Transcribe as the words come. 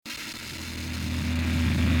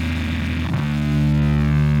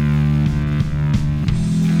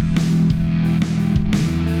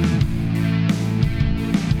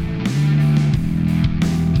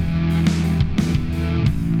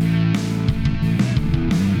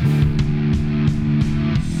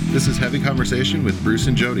This is Heavy Conversation with Bruce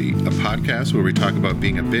and Jody, a podcast where we talk about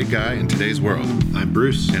being a big guy in today's world. I'm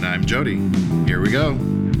Bruce. And I'm Jody. Here we go.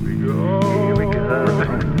 Here we go.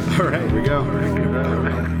 All right, here we go. All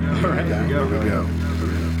right, here we go.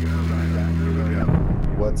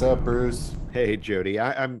 What's up, Bruce? Hey, Jody.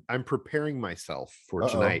 I'm preparing myself for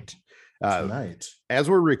tonight. Tonight, as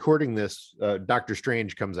we're recording this, Doctor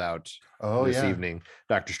Strange comes out this yeah. evening.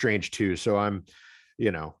 Doctor Strange 2. So I'm,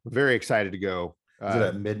 very excited to go. Is it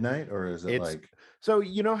at midnight or is it like? So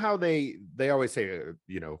you know how they always say,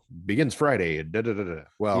 begins Friday. Da, da, da, da.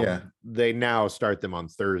 Well, Yeah. they now start them on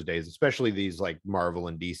Thursdays, especially these like Marvel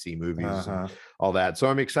and DC movies and all that. So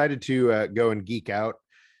I'm excited to go and geek out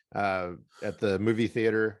at the movie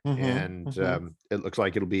theater, and it looks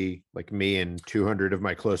like it'll be like me and 200 of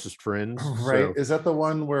my closest friends. Right. So, Is that the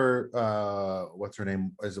one where what's her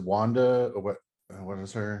name? Is it Wanda or what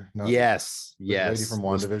is her? No, yes. the lady from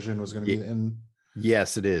WandaVision was going to be in.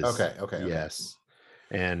 Yes, it is. Okay. Yes.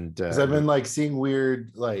 And because I've been like seeing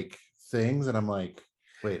weird like things and I'm like,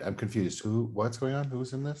 wait, I'm confused. What's going on?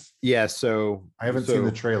 Who's in this? Yeah, so I haven't seen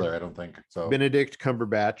the trailer, I don't think. So Benedict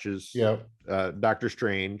Cumberbatch is Doctor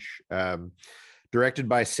Strange, directed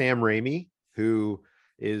by Sam Raimi, who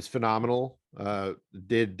is phenomenal.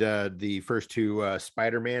 Did the first two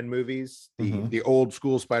Spider-Man movies, the old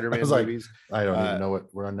school Spider-Man movies. I don't even know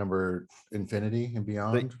what we're on, number Infinity and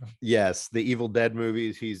Beyond. Yes, the Evil Dead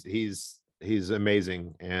movies. He's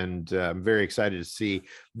amazing, and I'm very excited to see.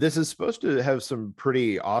 This is supposed to have some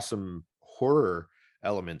pretty awesome horror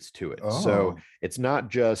elements to it. So it's not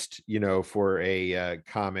just for a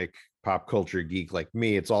comic pop culture geek like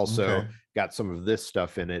me. It's also got some of this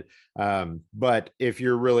stuff in it. But if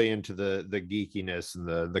you're really into the geekiness and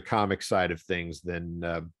the comic side of things, then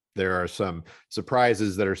there are some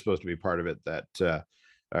surprises that are supposed to be part of it that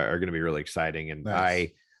are going to be really exciting. And nice.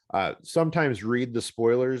 I sometimes read the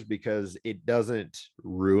spoilers because it doesn't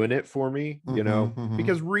ruin it for me,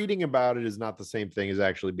 because reading about it is not the same thing as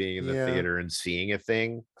actually being in the theater and seeing a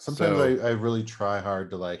thing. Sometimes I really try hard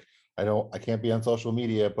to I can't be on social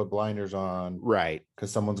media, put blinders on. Right.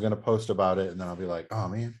 Because someone's going to post about it and then I'll be like, oh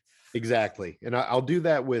man. Exactly. And I'll do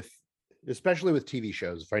that especially with TV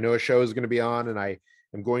shows. If I know a show is going to be on and I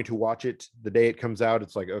am going to watch it the day it comes out,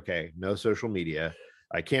 it's like, okay, no social media.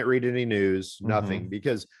 I can't read any news, nothing,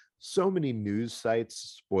 because so many news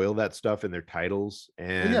sites spoil that stuff in their titles.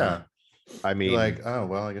 And I mean, oh,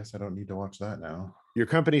 well, I guess I don't need to watch that now. Your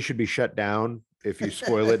company should be shut down if you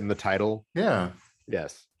spoil it in the title. Yeah.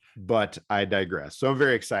 Yes. But I digress. So I'm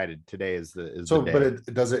very excited. Today is the day.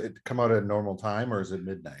 But does it come out at normal time or is it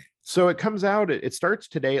midnight? So it comes out, it starts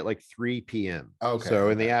today at like 3 p.m. Okay. So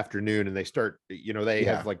in the afternoon, and they start, they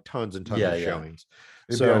have like tons and tons of showings.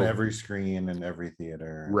 It'd be on every screen and every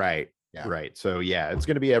theater. Right. Yeah. Right. So it's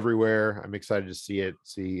going to be everywhere. I'm excited to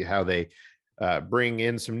see how they bring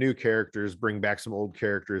in some new characters, bring back some old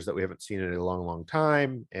characters that we haven't seen in a long, long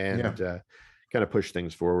time, and kind of push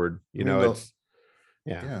things forward. That'll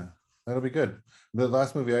be good. The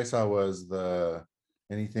last movie I saw was the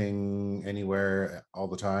Anything Anywhere All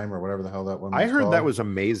the Time or whatever the hell that one was. I heard called. That was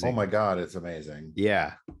amazing. Oh my god, it's amazing.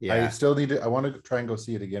 Yeah. I still I want to try and go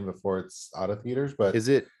see it again before it's out of theaters, but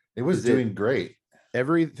it was doing great.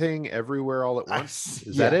 Everything Everywhere All at Once?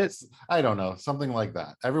 Is that it? I don't know, something like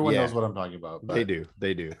that. Everyone knows what I'm talking about. But...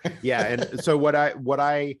 They do. Yeah. And so what I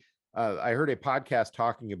heard a podcast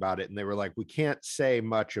talking about it, and they were like, we can't say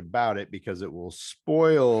much about it because it will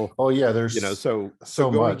spoil. Oh yeah, there's so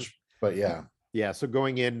much, but yeah. So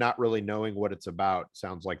going in not really knowing what it's about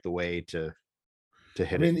sounds like the way to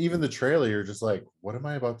hit it. I mean, even the trailer, you're just like, what am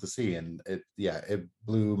I about to see? And it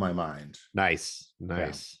blew my mind. Nice.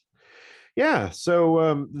 Yeah.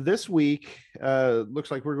 So this week looks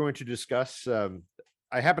like we're going to discuss.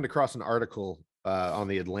 I happened across an article on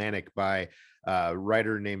The Atlantic by a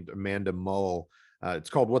writer named Amanda Mull. It's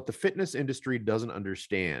called What the Fitness Industry Doesn't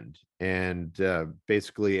Understand. And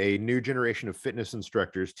basically a new generation of fitness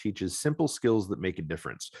instructors teaches simple skills that make a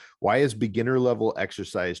difference. Why is beginner level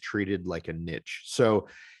exercise treated like a niche? So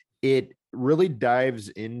it really dives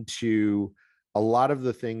into a lot of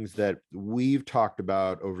the things that we've talked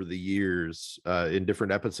about over the years in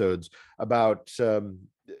different episodes about,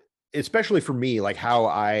 especially for me, like how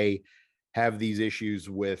I have these issues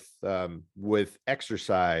with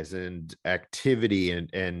exercise and activity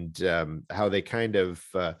and how they kind of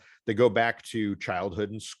they go back to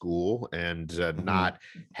childhood and school and not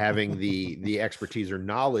having the expertise or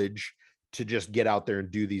knowledge to just get out there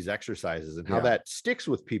and do these exercises, and how that sticks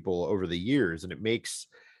with people over the years, and it makes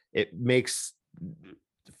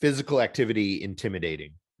physical activity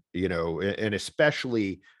intimidating, and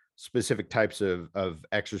especially specific types of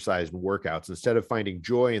exercise and workouts. Instead of finding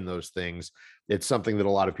joy in those things, it's something that a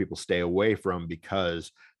lot of people stay away from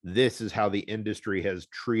because this is how the industry has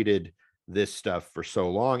treated this stuff for so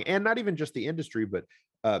long. And not even just the industry, but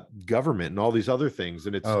government and all these other things.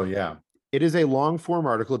 And Oh yeah. it is a long form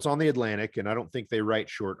article. It's on the Atlantic, and I don't think they write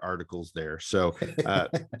short articles there. So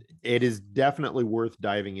it is definitely worth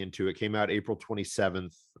diving into. It came out April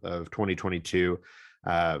 27th of 2022.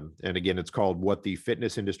 And again, it's called What the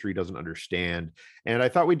Fitness Industry Doesn't Understand. And I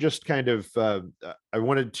thought we just kind of, I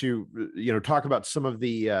wanted to, talk about some of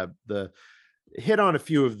the hit on a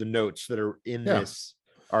few of the notes that are in this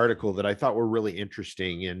article that I thought were really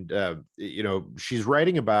interesting. And, she's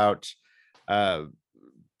writing about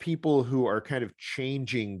people who are kind of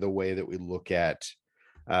changing the way that we look at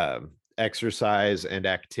exercise and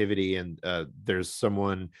activity. And there's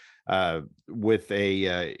someone with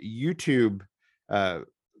a YouTube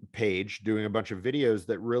page doing a bunch of videos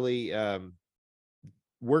that really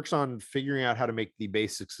works on figuring out how to make the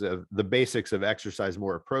basics of exercise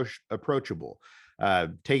more approachable,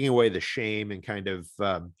 taking away the shame and kind of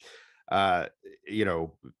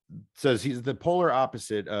says he's the polar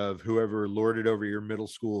opposite of whoever lorded over your middle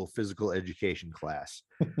school physical education class.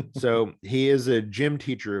 So he is a gym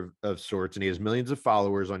teacher of sorts, and he has millions of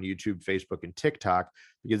followers on YouTube, Facebook, and TikTok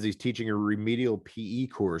because he's teaching a remedial PE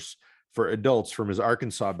course for adults from his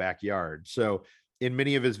Arkansas backyard. So in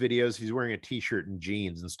many of his videos, he's wearing a t-shirt and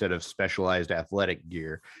jeans instead of specialized athletic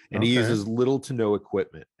gear, and he uses little to no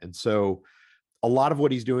equipment. And so a lot of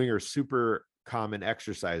what he's doing are super common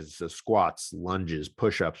exercises, so squats, lunges,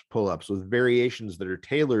 push-ups, pull-ups, with variations that are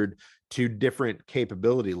tailored to different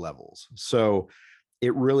capability levels. So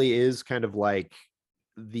it really is kind of like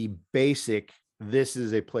the basic, this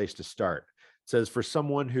is a place to start. It says for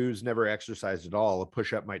someone who's never exercised at all, a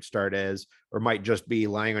push-up might start as, or might just be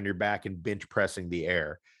lying on your back and bench pressing the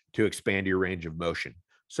air to expand your range of motion.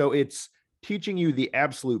 So it's teaching you the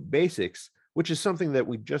absolute basics, which is something that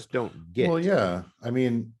we just don't get. Well, yeah. I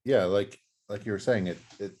mean, yeah, like you were saying,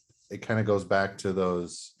 it kind of goes back to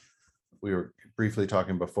those, we were briefly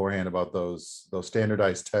talking beforehand about those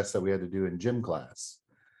standardized tests that we had to do in gym class.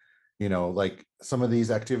 Like some of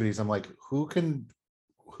these activities, I'm like, who can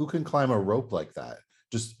climb a rope like that?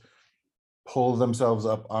 Just pull themselves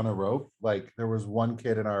up on a rope. Like there was one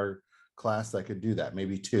kid in our class that could do that,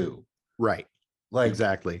 maybe two. Right. Like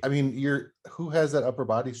exactly. I mean, who has that upper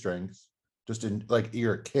body strength? Just in, like,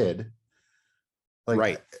 you're a kid. Like,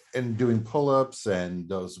 right. And doing pull-ups and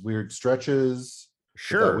those weird stretches.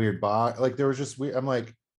 Sure. That weird box. Like there was just weird. I'm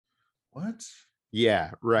like, what?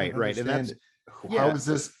 Yeah. Right. And that's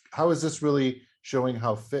how is this really showing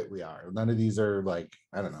how fit we are? None of these are like,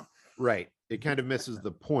 I don't know. Right. It kind of misses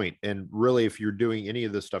the point. And really, if you're doing any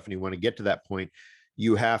of this stuff and you want to get to that point,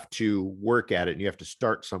 you have to work at it and you have to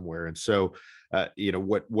start somewhere. And so,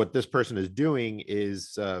 what this person is doing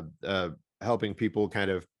is helping people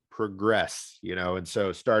kind of progress, and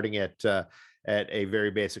so starting at a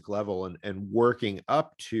very basic level and working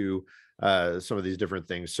up to some of these different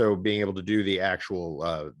things. So being able to do the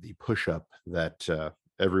actual the push-up that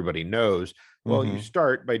everybody knows. Well, you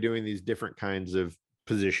start by doing these different kinds of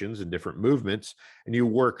positions and different movements, and you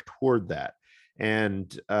work toward that.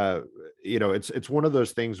 And it's one of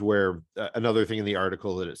those things where another thing in the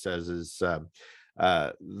article that it says is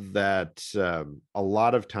that a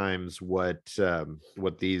lot of times what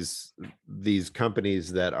these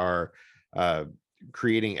companies that are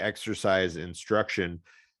creating exercise instruction,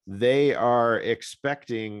 they are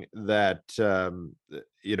expecting that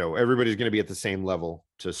everybody's going to be at the same level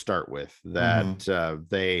to start with, that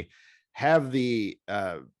they have the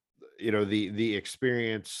the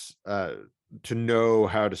experience to know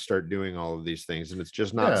how to start doing all of these things. And it's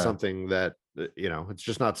just not something that it's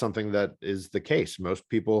just not something that is the case. Most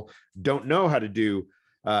people don't know how to do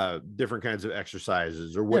different kinds of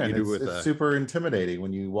exercises or what you do with it's super intimidating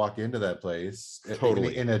when you walk into that place.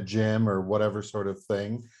 Totally. In a gym or whatever sort of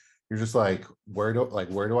thing. You're just like, where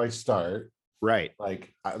do I start? Right.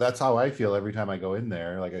 Like that's how I feel every time I go in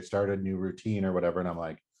there. Like I start a new routine or whatever, and I'm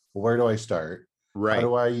like, well, where do I start? Right. How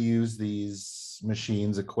do I use these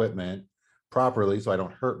machines, equipment properly so I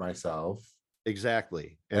don't hurt myself?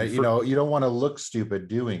 Exactly. And you don't want to look stupid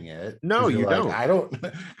doing it. No, you don't. I don't,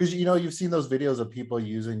 because you've seen those videos of people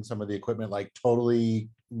using some of the equipment like totally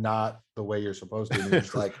not the way you're supposed to. And you're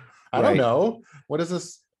just like, I don't know. What is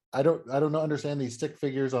this? I don't know. Understand these stick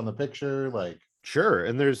figures on the picture. Like, sure.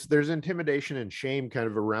 And there's intimidation and shame kind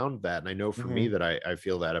of around that. And I know for me that I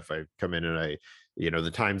feel that if I come in and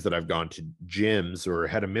the times that I've gone to gyms or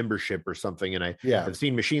had a membership or something, and I've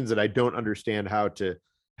seen machines that I don't understand how to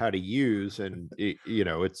how to use, and it,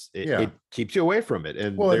 Yeah. it keeps you away from it.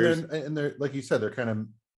 And Well, there's and they're like you said,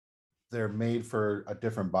 they're made for a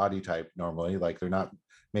different body type normally. Like they're not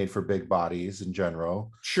made for big bodies in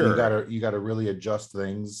general. So sure, you gotta really adjust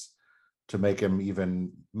things to make them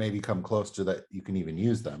even maybe come close to that you can even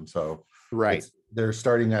use them. So right. they're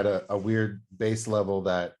starting at a weird base level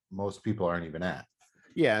that most people aren't even at.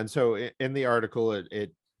 Yeah, and so in the article,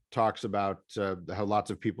 it talks about how lots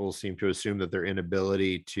of people seem to assume that their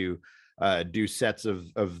inability to do sets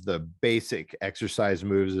of the basic exercise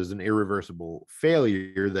moves is an irreversible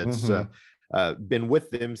failure that's Mhm. been with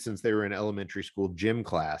them since they were in elementary school gym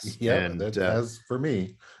class. Yep, And that as for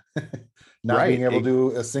me, not being right, able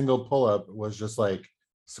to do a single pull-up was just like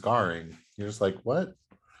scarring. You're just like, what?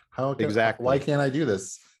 Why exactly. can't I do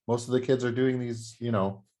this? Most of the kids are doing these,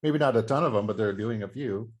 maybe not a ton of them, but they're doing a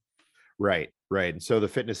few. Right, right. And so the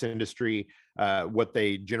fitness industry, what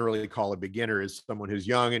they generally call a beginner is someone who's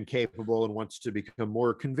young and capable and wants to become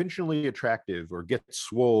more conventionally attractive or get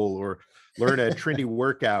swole or learn a trendy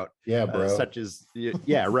workout, Yeah, bro. such as,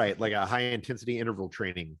 yeah, right, like a high intensity interval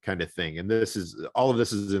training kind of thing. And this is all of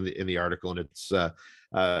this is in the article, and it's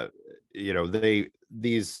they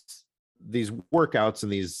these workouts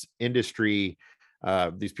and these industry,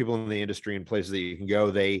 these people in the industry and places that you can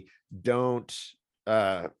go, they don't.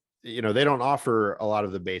 Uh, they don't offer a lot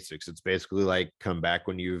of the basics. It's basically like come back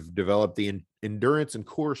when you've developed the endurance and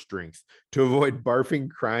core strength to avoid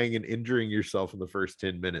barfing, crying, and injuring yourself in the first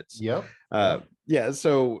 10 minutes. Yep. Yeah,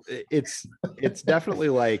 so it's definitely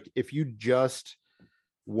like if you just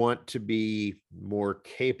want to be more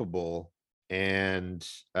capable, and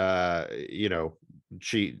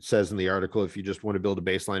she says in the article, if you just want to build a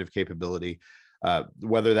baseline of capability,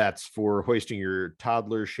 whether that's for hoisting your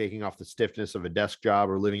toddler, shaking off the stiffness of a desk job,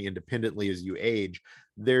 or living independently as you age,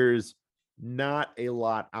 there's not a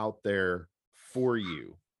lot out there for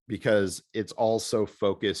you because it's all so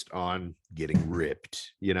focused on getting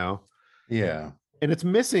ripped, Yeah. and it's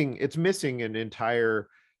missing an entire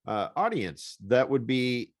audience that would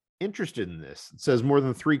be interested in this. It says more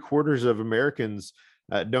than 3/4 of Americans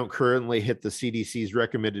don't currently hit the CDC's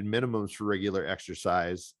recommended minimums for regular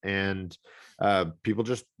exercise, and people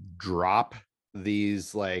just drop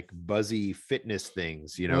these like buzzy fitness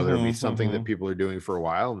things. There'll be something that people are doing for a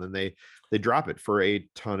while, and then they drop it for a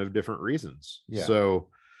ton of different reasons. Yeah. So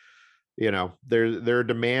there are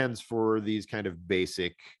demands for these kind of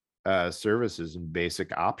basic services and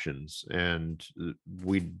basic options, and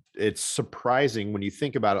it's surprising when you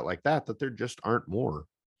think about it like that there just aren't more.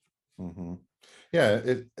 Mhm. Yeah,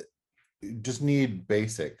 you just need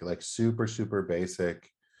basic, like super, super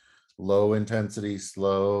basic, low intensity,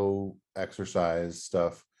 slow exercise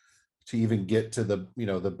stuff to even get to the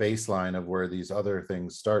baseline of where these other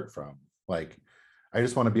things start from. Like, I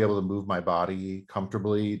just want to be able to move my body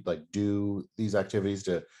comfortably, like do these activities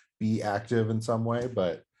to be active in some way.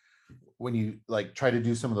 But when you like try to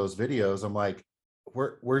do some of those videos, I'm like,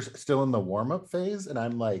 we're still in the warm-up phase, and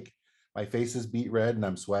I'm like, my face is beet red and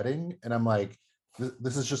I'm sweating, and I'm like,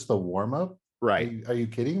 this is just the warm-up. Right. Are you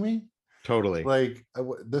kidding me? Totally. Like,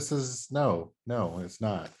 this is no, it's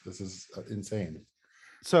not. This is insane.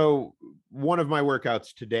 So one of my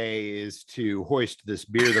workouts today is to hoist this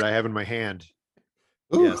beer that I have in my hand.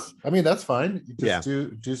 Ooh, Yes. I mean, that's fine. You Yeah.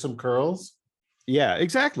 just do some curls, Yeah,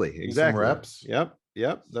 exactly. do some reps. Yep.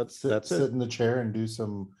 That's it. Sit in the chair and do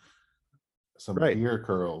some Right. beer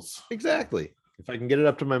curls. Exactly. If I can get it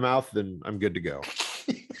up to my mouth, then I'm good to go.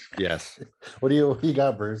 Yes. What do you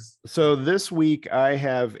got, Bruce? So this week I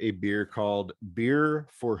have a beer called Beer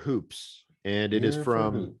for Hoops, and it is Beer for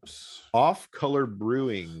from Hoops. Off Color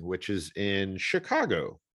Brewing, which is in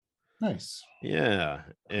Chicago. Nice. Yeah,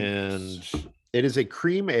 and it is a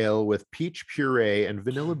cream ale with peach puree and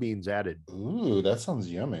vanilla beans added. Ooh, that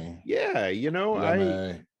sounds yummy. Yeah,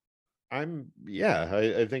 Yummy.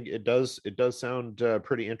 I think it does sound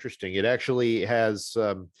pretty interesting. It actually has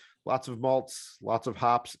lots of malts, lots of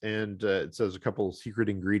hops, and it says a couple secret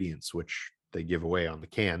ingredients which they give away on the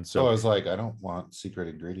can. So I So was like, I don't want secret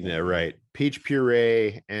ingredient. yeah, right. Peach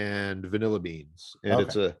puree and vanilla beans, and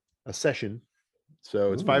it's a session,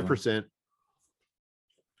 so it's Ooh. 5%,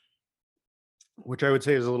 which I would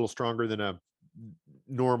say is a little stronger than a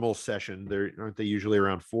normal session. Aren't they usually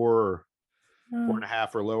around 4 or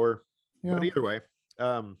 4.5 or lower? Yeah. But either way,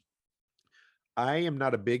 I am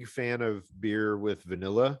not a big fan of beer with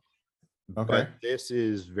vanilla, Okay. but this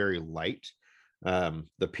is very light.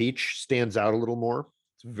 The peach stands out a little more.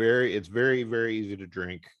 It's very, very easy to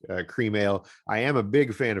drink. Cream ale. I am a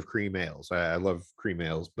big fan of cream ales. I love cream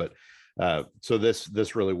ales, but so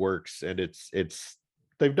this really works, and it's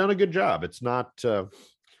they've done a good job. It's not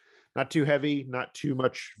not too heavy, not too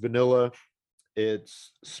much vanilla.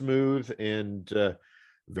 It's smooth and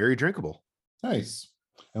very drinkable. Nice.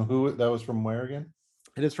 And who that was from where again?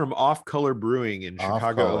 It is from Off Color Brewing in Off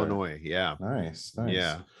Chicago, Color. Illinois. Yeah. Nice.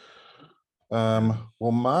 Yeah.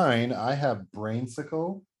 Well, mine, I have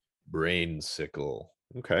Brainsicle Brainsicle.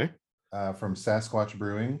 Okay. from Sasquatch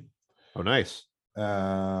Brewing. Oh, nice.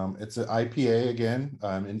 It's an IPA again,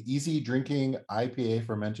 an easy drinking IPA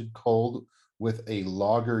fermented cold with a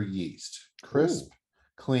lager yeast, crisp,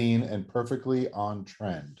 clean, and perfectly on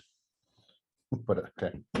trend. But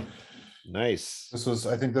okay, Nice.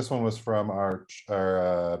 I think this one was from our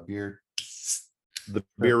beer The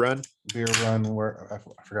beer run. where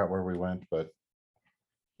I forgot where we went, but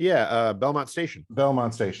Yeah, Belmont Station.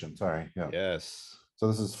 Belmont Station. Sorry, yeah. Yes. So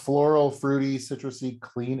this is floral, fruity, citrusy,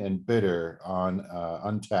 clean, and bitter on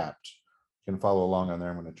Untapped. You can follow along on there.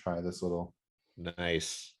 I'm going to try this little.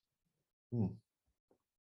 Nice. Ooh,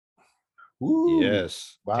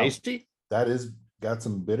 Yes. wow. Tasty. That is got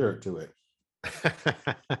some bitter to it.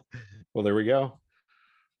 Well, there we go.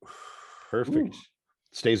 Perfect. Ooh.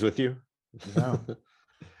 Stays with you. Yeah.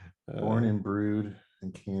 Born and brewed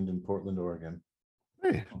and canned in Portland, Oregon.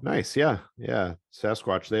 Hey, nice. Yeah.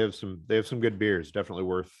 Sasquatch. They have some good beers. Definitely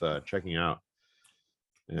worth checking out.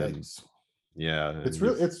 And Nice. yeah, It's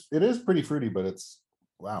really it is pretty fruity, but it's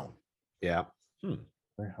wow. Yeah.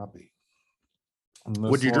 Very hoppy.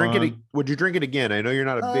 Would you drink it? Would you drink it again? I know you're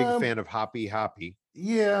not a big fan of hoppy.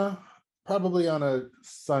 Yeah, probably on a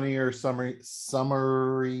sunnier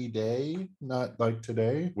summery day, not like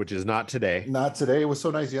today. Which is not today. Not today. It was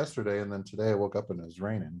so nice yesterday, and then today I woke up and it was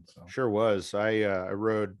raining. So Sure was. I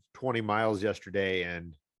rode 20 miles yesterday,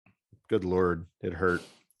 and good Lord, it hurt.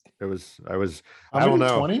 I don't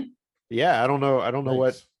know. 20? Yeah, I don't know. I don't know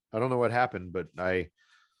Nice. what happened, but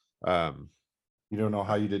You don't know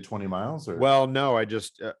how you did 20 miles, or well, no, I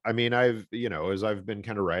just I mean, I've as I've been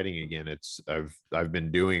kind of riding again, I've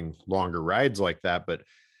been doing longer rides like that, but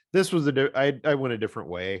this was I went a different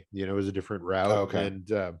way. It was a different route. Okay.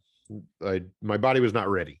 And my body was not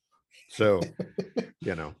ready. So,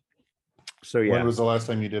 so yeah. When was the last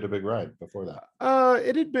time you did a big ride before that?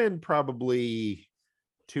 It had been probably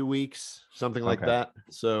 2 weeks, something like Okay. that.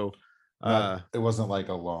 So It wasn't like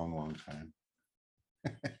a long time.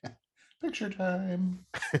 Picture time.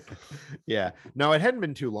 yeah, no, it hadn't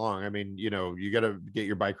been too long. I mean, you got to get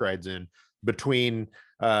your bike rides in between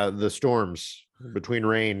the storms, between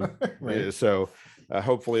rain. Right. So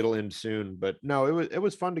hopefully it'll end soon. But no, it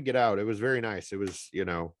was fun to get out. It was very nice. It was,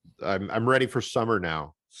 I'm ready for summer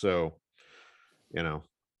now. So, it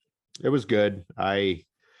was good. I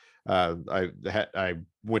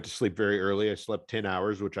went to sleep very early. I slept 10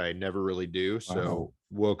 hours, which I never really do. So Wow.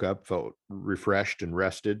 woke up, felt refreshed and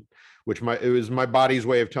rested, which it was my body's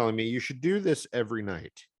way of telling me you should do this every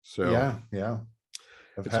night. So Yeah.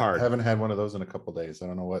 It's hard. Haven't had one of those in a couple days. I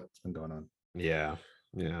don't know what's been going on. yeah.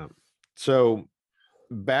 So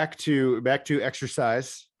back to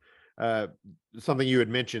exercise. Something you had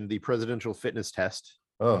mentioned, the presidential fitness test.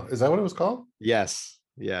 Oh, is that what it was called? Yes.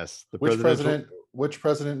 The Which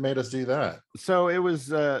president made us do that? So it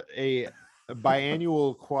was a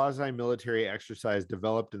biannual quasi-military exercise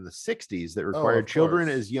developed in the 60s that required children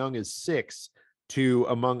course. as young as 6 to,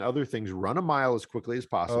 among other things, run a mile as quickly as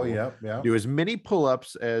possible. Oh, yeah. Do as many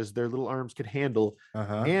pull-ups as their little arms could handle,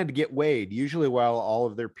 Uh-huh. and get weighed, usually while all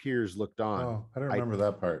of their peers looked on. Oh, I don't remember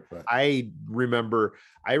that part, but I remember.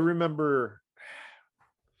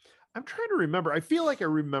 I'm trying to remember. I feel like I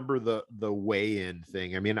remember the weigh-in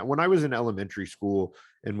thing. I mean, when I was in elementary school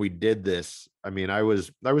and we did this, I mean, I was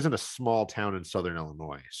in a small town in Southern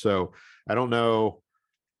Illinois. So I don't know.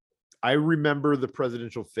 I remember the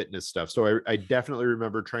presidential fitness stuff. So I definitely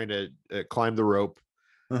remember trying to climb the rope.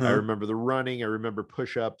 Uh-huh. I remember the running. I remember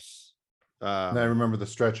push-ups. And I remember the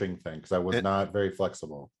stretching thing because I was not very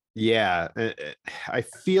flexible. Yeah. I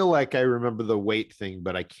feel like I remember the weight thing,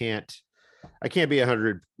 but I can't be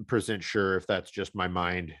 100% sure if that's just my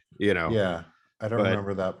mind, Yeah, I don't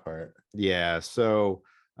remember that part. Yeah. So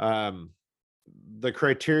the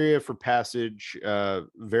criteria for passage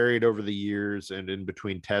varied over the years, and in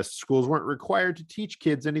between tests, schools weren't required to teach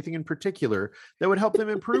kids anything in particular that would help them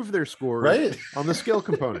improve their scores Right? on the skill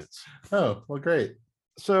components. Oh, well, great.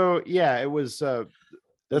 So yeah, it was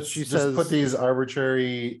She says put these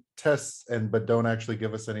arbitrary tests but don't actually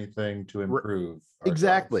give us anything to improve.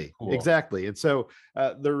 Exactly. Cool. Exactly. And so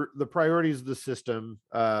the priorities of the system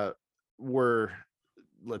were,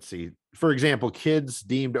 let's see, for example, kids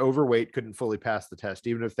deemed overweight couldn't fully pass the test,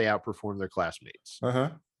 even if they outperformed their classmates.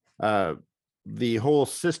 Uh-huh. The whole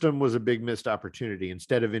system was a big missed opportunity.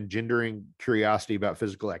 Instead of engendering curiosity about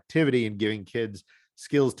physical activity and giving kids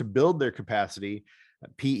skills to build their capacity,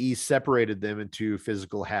 PE separated them into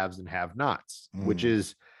physical haves and have-nots, which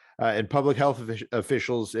is, and public health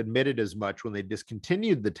officials admitted as much when they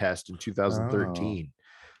discontinued the test in 2013.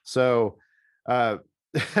 So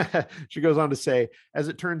she goes on to say, as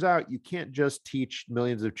it turns out, you can't just teach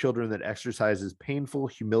millions of children that exercise is painful,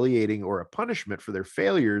 humiliating, or a punishment for their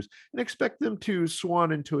failures and expect them to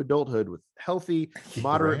swan into adulthood with healthy,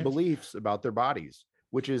 moderate beliefs about their bodies,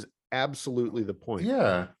 which is absolutely the point.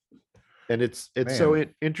 Yeah. And it's so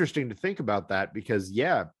interesting to think about that because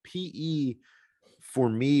PE for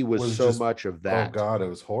me was so just, much of that. Oh God, it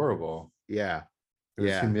was horrible. Yeah. It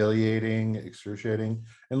was humiliating, excruciating,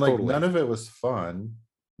 and like Totally. none of it was fun.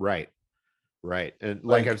 Right. And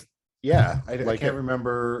like I I can't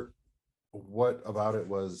remember what about it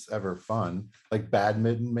was ever fun. Like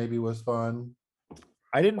badminton maybe was fun.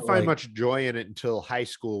 I didn't find much joy in it until high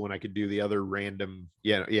school when I could do the other random,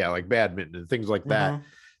 like badminton and things like that.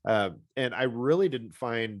 And I really didn't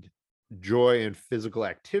find joy in physical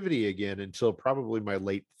activity again until probably my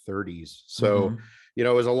late 30s. So, it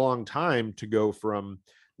was a long time to go from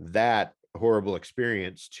that horrible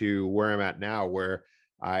experience to where I'm at now, where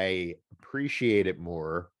I appreciate it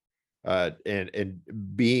more. And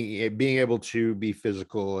being able to be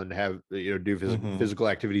physical and have, do physical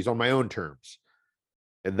activities on my own terms.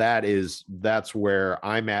 And that's where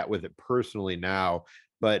I'm at with it personally now.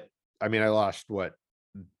 But I mean, I lost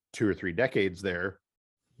 2 or 3 decades there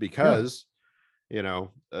because,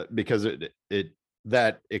 because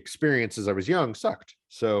that experience as I was young sucked.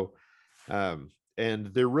 So, and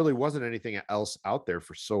there really wasn't anything else out there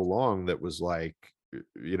for so long that was like,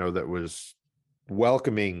 that was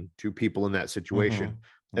welcoming to people in that situation.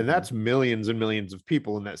 And that's millions and millions of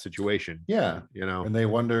people in that situation. Yeah. And they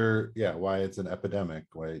wonder, why it's an epidemic,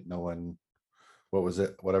 why no one, what was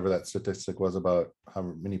it, whatever that statistic was about how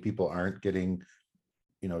many people aren't getting,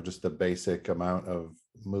 just the basic amount of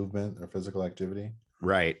movement or physical activity.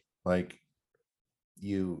 Right. Like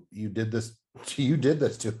you did this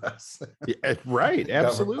to us. Right.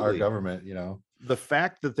 Absolutely. Our government, the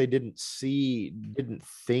fact that they didn't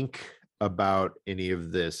think about any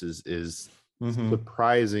of this is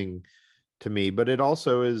surprising to me, but it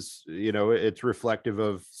also is, it's reflective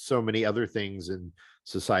of so many other things in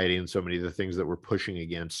society and so many of the things that we're pushing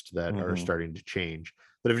against that are starting to change,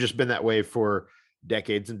 that have just been that way for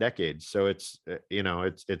decades and decades. So it's,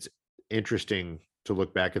 it's interesting to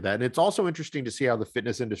look back at that. And it's also interesting to see how the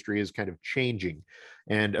fitness industry is kind of changing.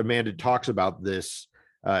 And Amanda talks about this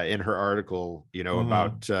in her article,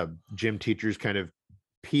 about gym teachers kind of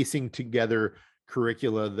piecing together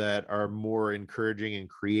curricula that are more encouraging and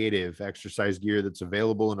creative, exercise gear that's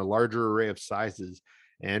available in a larger array of sizes.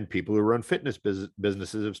 And people who run fitness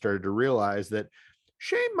businesses have started to realize that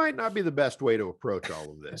shame might not be the best way to approach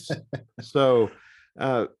all of this. So,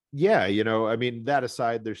 I mean, that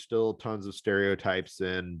aside, there's still tons of stereotypes,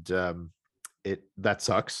 and that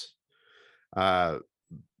sucks.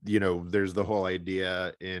 There's the whole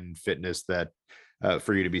idea in fitness that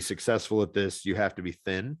for you to be successful at this, you have to be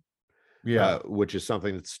thin. Which is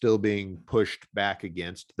something that's still being pushed back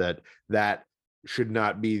against, that should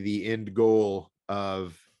not be the end goal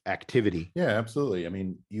of activity. Yeah, absolutely. I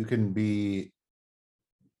mean, you can be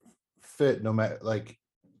fit no matter,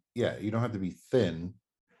 you don't have to be thin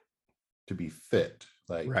to be fit.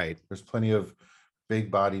 Right. There's plenty of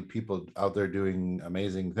big bodied people out there doing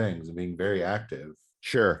amazing things and being very active.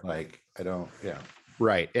 Sure.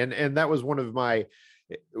 Right. And that was one of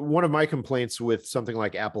my complaints with something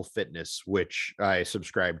like Apple Fitness, which I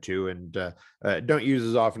subscribe to and don't use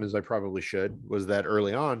as often as I probably should, was that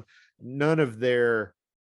early on, none of their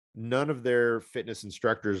fitness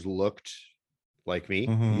instructors looked like me.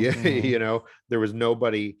 There was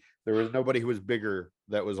nobody who was bigger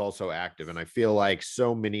that was also active. And I feel like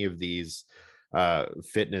so many of these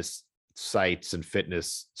fitness sites and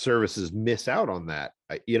fitness services miss out on that.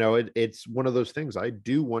 It's one of those things. I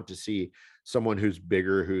do want to see someone who's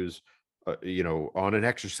bigger, who's on an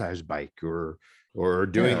exercise bike or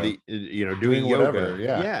doing doing whatever.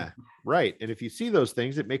 yoga. Right. And if you see those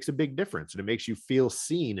things, it makes a big difference, and it makes you feel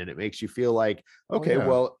seen, and it makes you feel like, okay,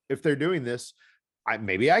 well, if they're doing this,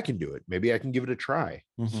 maybe I can do it. Maybe I can give it a try.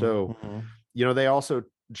 So,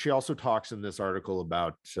 she also talks in this article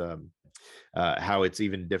about how it's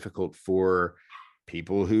even difficult for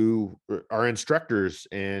people who are instructors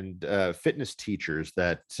and fitness teachers,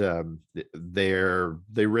 that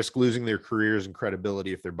they risk losing their careers and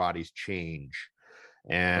credibility if their bodies change.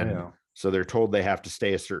 And so they're told they have to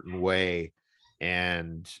stay a certain way.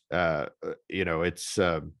 And, it's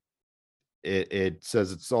it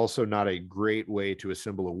says it's also not a great way to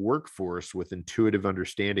assemble a workforce with intuitive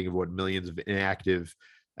understanding of what millions of inactive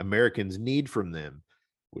Americans need from them,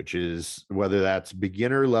 which is whether that's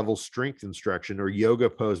beginner level strength instruction or yoga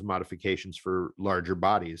pose modifications for larger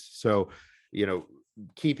bodies. So,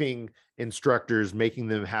 keeping instructors, making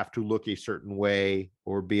them have to look a certain way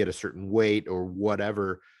or be at a certain weight or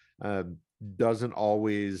whatever, doesn't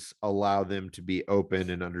always allow them to be open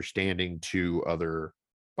and understanding to other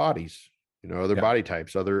bodies, other body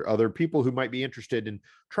types, other people who might be interested in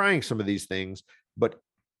trying some of these things, but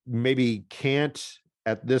maybe can't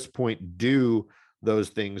at this point do those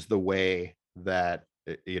things the way that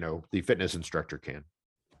the fitness instructor can.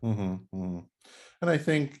 And I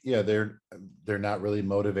think they're not really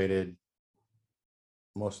motivated.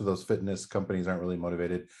 Most of those fitness companies aren't really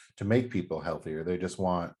motivated to make people healthier. They just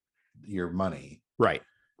want your money. Right.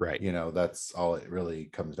 That's all it really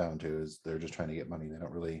comes down to, is they're just trying to get money. They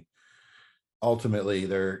don't really, ultimately,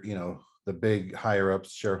 they're the big higher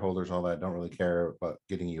ups, shareholders, all that, don't really care about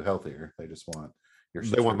getting you healthier. They just want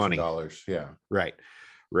they want money dollars. Right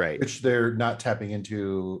Which they're not tapping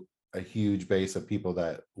into a huge base of people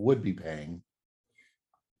that would be paying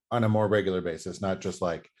on a more regular basis, not just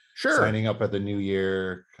like signing up at the new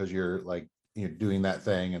year because you're doing that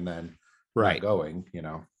thing and then not going.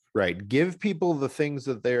 Right. Give people the things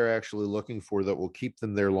that they're actually looking for that will keep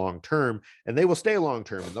them there long term, and they will stay long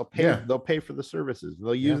term, and they'll pay for the services, and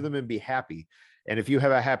they'll use them and be happy. And if you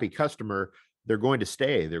have a happy customer, they're going to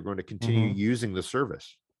stay. They're going to continue using the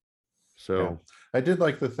service. So I did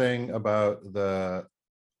like the thing about the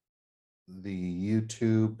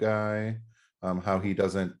YouTube guy, how he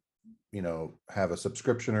doesn't, have a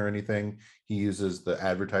subscription or anything. He uses the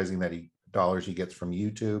advertising dollars he gets from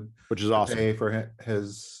YouTube, which is awesome, pay for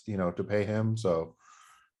his, to pay him. So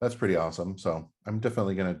that's pretty awesome. So I'm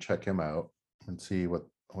definitely going to check him out and see what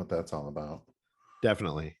that's all about.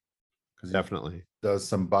 Definitely. Does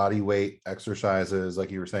some body weight exercises,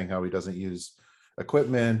 like you were saying, how he doesn't use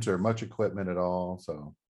equipment or much equipment at all.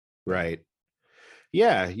 So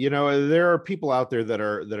there are people out there that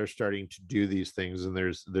are starting to do these things, and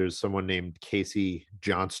there's someone named Casey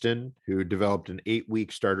Johnston who developed an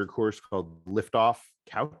 8-week starter course called Lift Off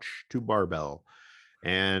Couch to Barbell,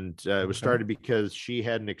 and it was started because she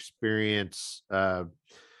had an experience trying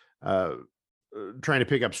to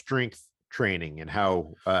pick up strength training and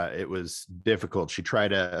how it was difficult. She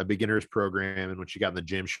tried a beginner's program, and when she got in the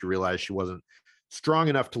gym, she realized she wasn't strong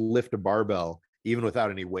enough to lift a barbell even without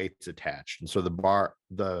any weights attached. And so the bar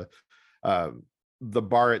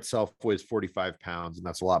itself weighs 45 pounds, and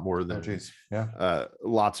that's a lot more than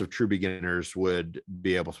lots of true beginners would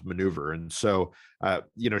be able to maneuver. And so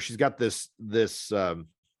she's got this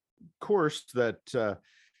course that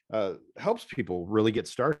helps people really get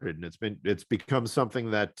started, and it's become something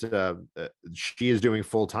that she is doing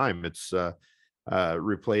full time. It's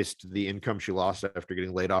replaced the income she lost after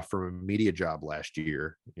getting laid off from a media job last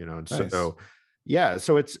year. And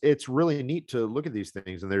so it's really neat to look at these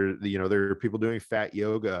things. And there are people doing fat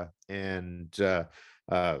yoga and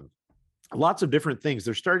lots of different things.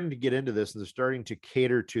 They're starting to get into this, and they're starting to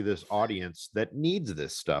cater to this audience that needs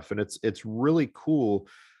this stuff. And it's really cool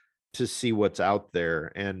to see what's out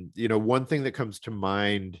there. And one thing that comes to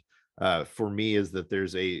mind for me is that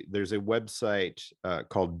there's a website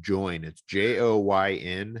called Join. It's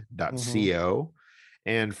JOYN.co.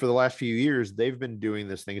 And for the last few years, they've been doing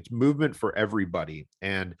this thing. It's movement for everybody,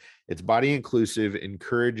 and it's body inclusive,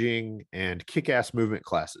 encouraging, and kick-ass movement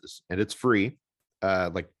classes. And it's free,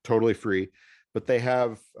 totally free. But they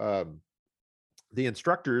have the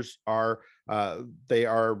instructors are they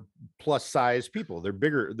are plus size people. They're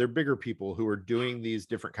bigger people who are doing these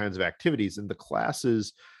different kinds of activities. And the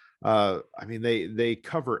classes, they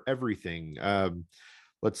cover everything.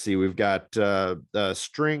 Let's see, we've got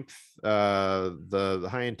strength, the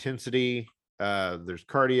high intensity, there's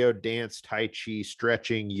cardio, dance, tai chi,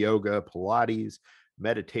 stretching, yoga, Pilates,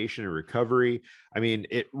 meditation, and recovery.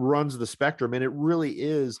 It runs the spectrum, and it really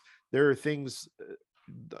is. There are things,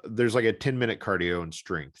 there's like a 10-minute cardio and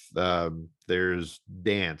strength. There's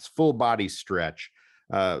dance, full body stretch,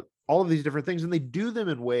 all of these different things, and they do them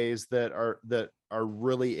in ways that are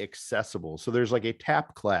really accessible. So there's like a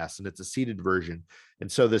tap class, and it's a seated version.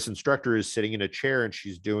 And so this instructor is sitting in a chair, and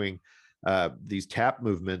she's doing these tap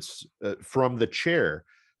movements from the chair.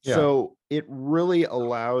 Yeah. So it really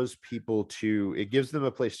allows people it gives them a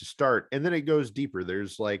place to start. And then it goes deeper.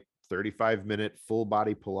 There's like 35-minute full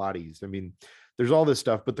body Pilates. There's all this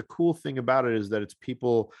stuff, but the cool thing about it is that it's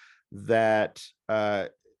people that aren't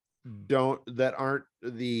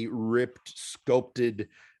the ripped, sculpted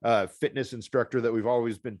fitness instructor that we've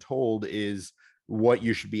always been told is what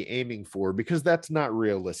you should be aiming for, because that's not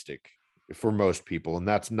realistic for most people, and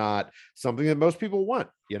that's not something that most people want.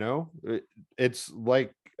 It's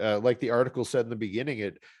like the article said in the beginning,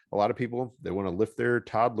 a lot of people, they want to lift their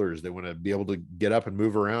toddlers, they want to be able to get up and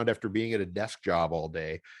move around after being at a desk job all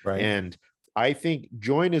day. Right. And I think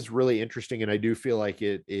Join is really interesting, and I do feel like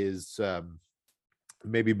it is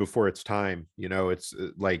maybe before its time. It's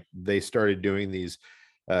like they started doing these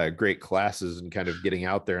great classes and kind of getting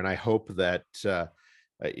out there, and I hope that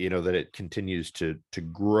that it continues to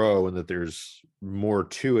grow, and that there's more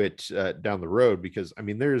to it down the road, because I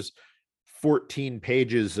mean there's 14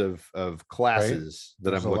 pages of classes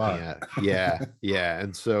that There's I'm looking at. Yeah.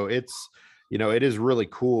 And so it's, it is really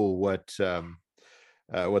cool what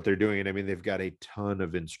they're doing. And I mean, they've got a ton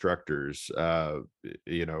of instructors.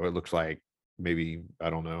 It looks like maybe, I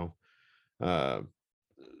don't know,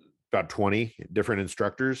 about 20 different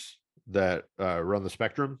instructors that run the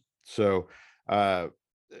spectrum. So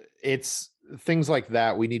it's things like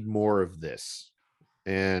that. We need more of this.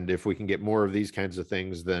 And if we can get more of these kinds of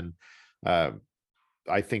things, then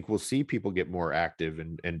I think we'll see people get more active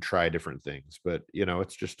and try different things. But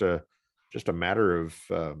it's just a matter of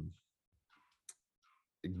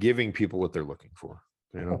giving people what they're looking for.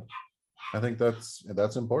 I think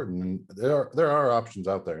that's important, and there are options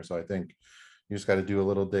out there. So I think you just got to do a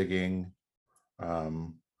little digging,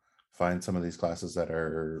 find some of these classes that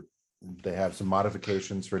they have some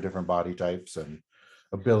modifications for different body types and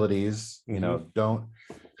abilities.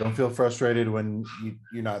 Don't feel frustrated when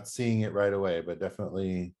you're not seeing it right away, but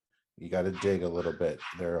definitely you got to dig a little bit.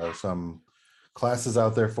 There are some classes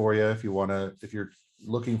out there for you if you're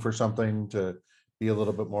looking for something to be a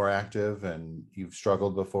little bit more active and you've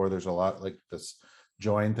struggled before. There's a lot like this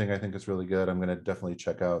Join thing. I think it's really good. I'm going to definitely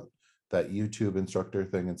check out that YouTube instructor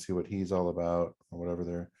thing and see what he's all about, or whatever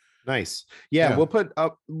they're. Nice. Yeah.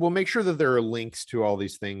 We'll make sure that there are links to all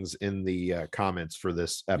these things in the comments for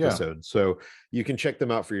this episode. So you can check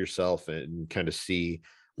them out for yourself and kind of see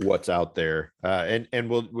what's out there. And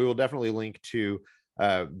we will definitely link to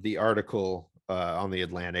the article on the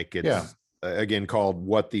Atlantic. It's again called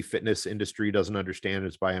 "What the Fitness Industry Doesn't Understand."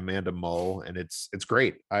 It's by Amanda Mull, and it's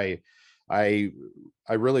great. I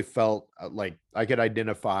really felt like I could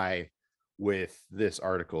identify with this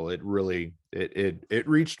article. It really it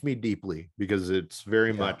reached me deeply, because it's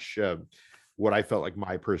very much what I felt like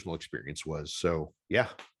my personal experience was. So check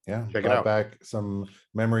it out. Back some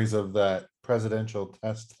memories of that presidential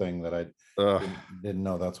test thing that I didn't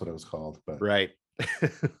know that's what it was called, but right.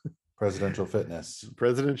 presidential fitness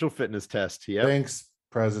test. Yeah. Thanks,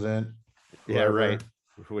 President. Yeah, right.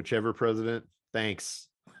 Whichever president. Thanks.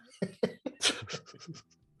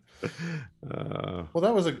 Well,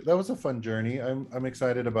 that was a fun journey. I'm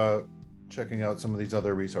excited about checking out some of these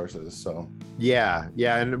other resources. So yeah.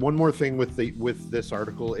 And one more thing with this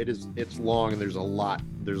article, it's long, and there's a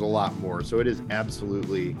lot more. So it is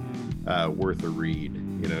absolutely worth a read.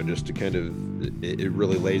 Just to kind of it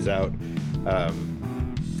really lays out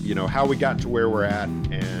how we got to where we're at,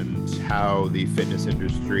 and how the fitness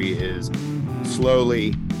industry is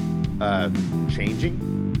slowly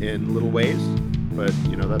changing in little ways. But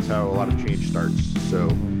that's how a lot of change starts. So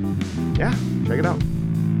yeah, check it out.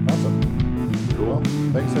 Awesome. Cool. Well,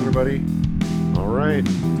 thanks everybody. All right.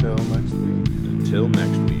 Until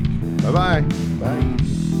next week. Bye-bye. Bye.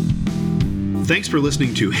 Thanks for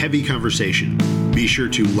listening to Heavy Conversation. Be sure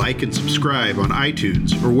to like and subscribe on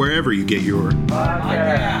iTunes or wherever you get your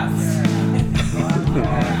Podcasts.